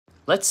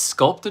let's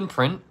sculpt and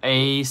print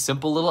a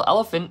simple little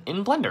elephant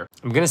in Blender.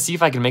 I'm gonna see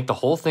if I can make the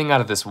whole thing out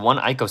of this one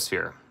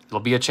icosphere. It'll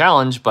be a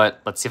challenge, but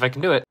let's see if I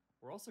can do it.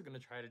 We're also gonna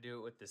try to do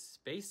it with this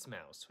space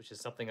mouse, which is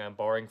something I'm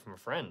borrowing from a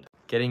friend.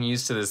 Getting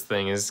used to this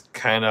thing is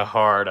kinda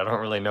hard. I don't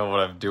really know what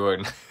I'm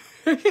doing.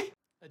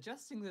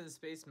 Adjusting to the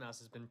space mouse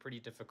has been pretty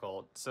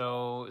difficult.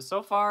 So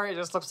far it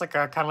just looks like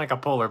kind of like a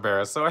polar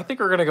bear. So I think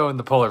we're gonna go in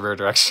the polar bear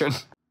direction.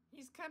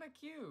 He's kind of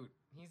cute.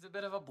 He's a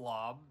bit of a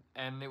blob,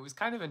 and it was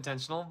kind of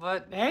intentional,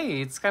 but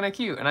hey, it's kind of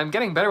cute. And I'm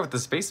getting better with the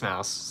space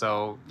mouse.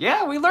 So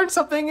yeah, we learned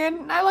something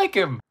and I like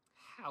him.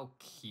 How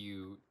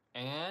cute.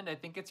 And I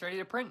think it's ready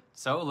to print.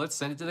 So let's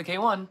send it to the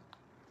K1.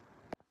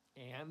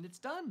 And it's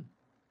done.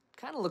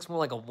 Kind of looks more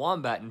like a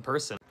wombat in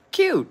person.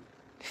 Cute.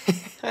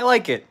 I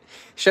like it.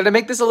 Should I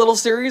make this a little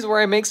series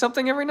where I make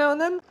something every now and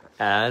then?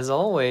 As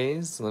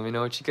always, let me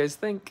know what you guys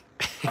think.